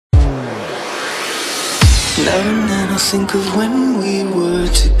Now and then I think of when we were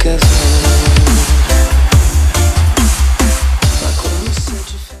together. Like when we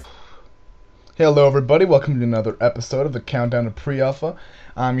said you. Hello everybody, welcome to another episode of the Countdown to Pre-Alpha.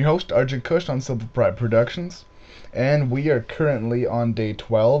 I'm your host, Arjun Kush on Silver Pride Productions, and we are currently on day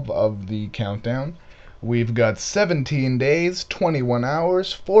 12 of the countdown. We've got 17 days, 21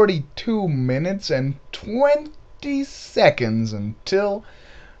 hours, 42 minutes, and 20 seconds until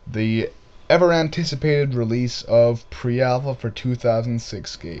the ever-anticipated release of Pre-Alpha for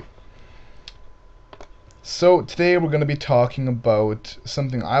 2006scape. So today we're going to be talking about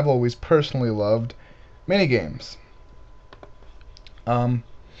something I've always personally loved, minigames. I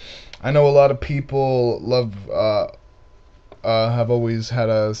know a lot of people have always had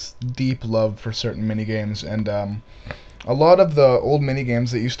a deep love for certain minigames, and a lot of the old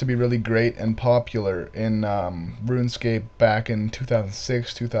minigames that used to be really great and popular in RuneScape back in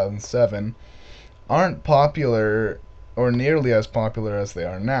 2006, 2007 aren't popular or nearly as popular as they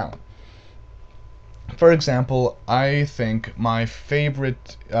are now. For example, I think my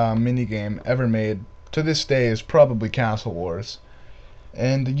favorite minigame ever made to this day is probably Castle Wars.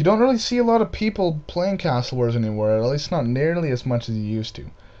 And you don't really see a lot of people playing Castle Wars anymore, at least not nearly as much as you used to.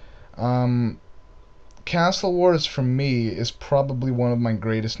 Castle Wars for me is probably one of my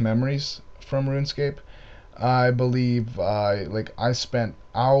greatest memories from RuneScape. I believe I spent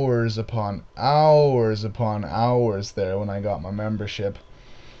hours upon hours upon hours there when I got my membership.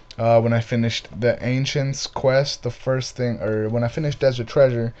 When I finished the Ancients quest, when I finished Desert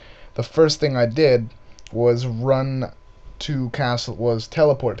Treasure, the first thing I did was teleport to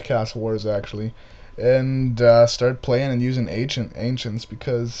Castle Wars actually, and start playing and using Ancients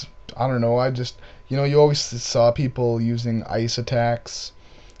because I don't know, you always saw people using ice attacks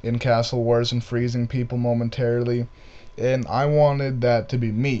in Castle Wars and freezing people momentarily. And I wanted that to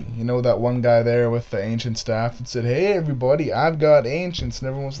be me. You know, that one guy there with the ancient staff that said, "Hey everybody, I've got ancients," and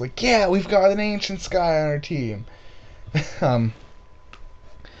everyone was like, "Yeah, we've got an ancient guy on our team." So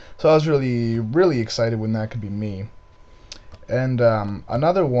I was really, really excited when that could be me. And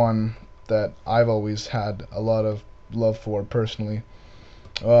another one that I've always had a lot of love for personally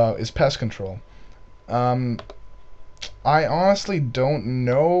is Pest Control. I honestly don't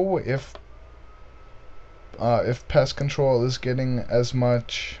know if Pest Control is getting as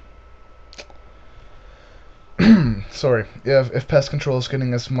much if Pest Control is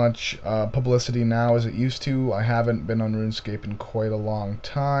getting as much publicity now as it used to. I haven't been on RuneScape in quite a long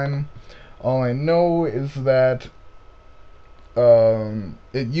time. All I know is that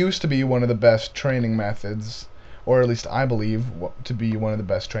it used to be one of the best training methods, or at least I believe to be one of the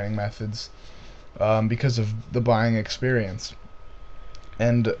best training methods, because of the buying experience.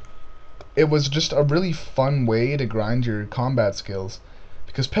 And it was just a really fun way to grind your combat skills,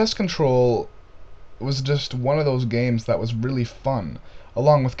 because Pest Control was just one of those games that was really fun,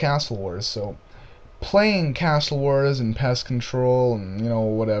 along with Castle Wars. So playing Castle Wars and Pest Control and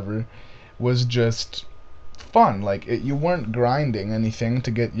whatever was just fun. Like you weren't grinding anything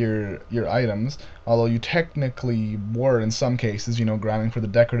to get your items, although you technically were in some cases, grinding for the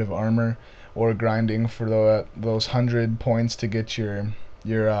decorative armor or grinding for those 100 points to get your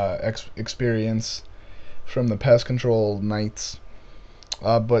experience from the Pest Control Knights.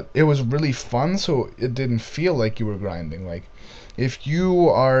 But it was really fun, so it didn't feel like you were grinding. Like, if you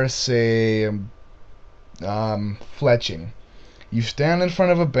are, say, fletching, you stand in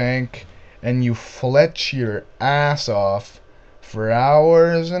front of a bank and you fletch your ass off for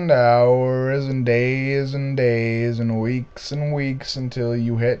hours and hours and days and days and weeks until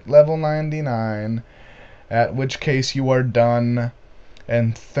you hit level 99, at which case you are done,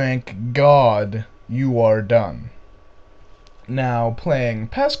 and thank God you are done. Now, playing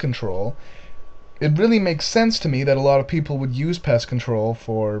Pest Control, it really makes sense to me that a lot of people would use Pest Control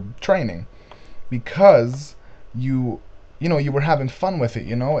for training, because you were having fun with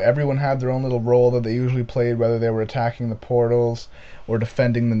it. Everyone had their own little role that they usually played, whether they were attacking the portals or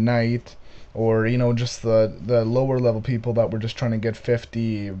defending the knight, or just the lower level people that were just trying to get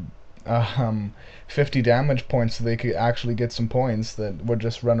 50 damage points so they could actually get some points that would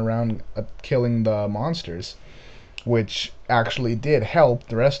just run around killing the monsters, which actually did help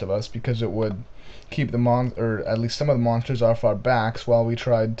the rest of us because it would keep or at least some of the monsters off our backs while we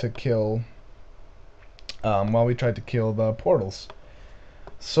tried to kill the portals.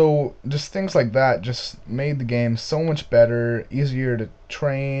 So just things like that just made the game so much better, easier to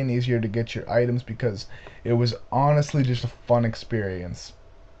train, easier to get your items, because it was honestly just a fun experience.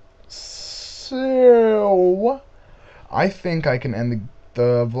 So I think I can end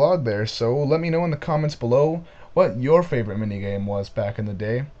the vlog there. So let me know in the comments below what your favorite minigame was back in the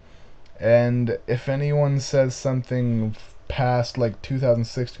day. And if anyone says something past like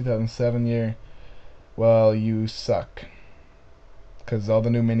 2006, 2007 year, well, you suck. Because all the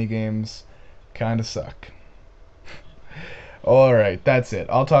new minigames kinda suck. Alright, that's it.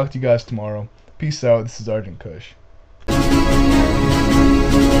 I'll talk to you guys tomorrow. Peace out. This is Argent Kush.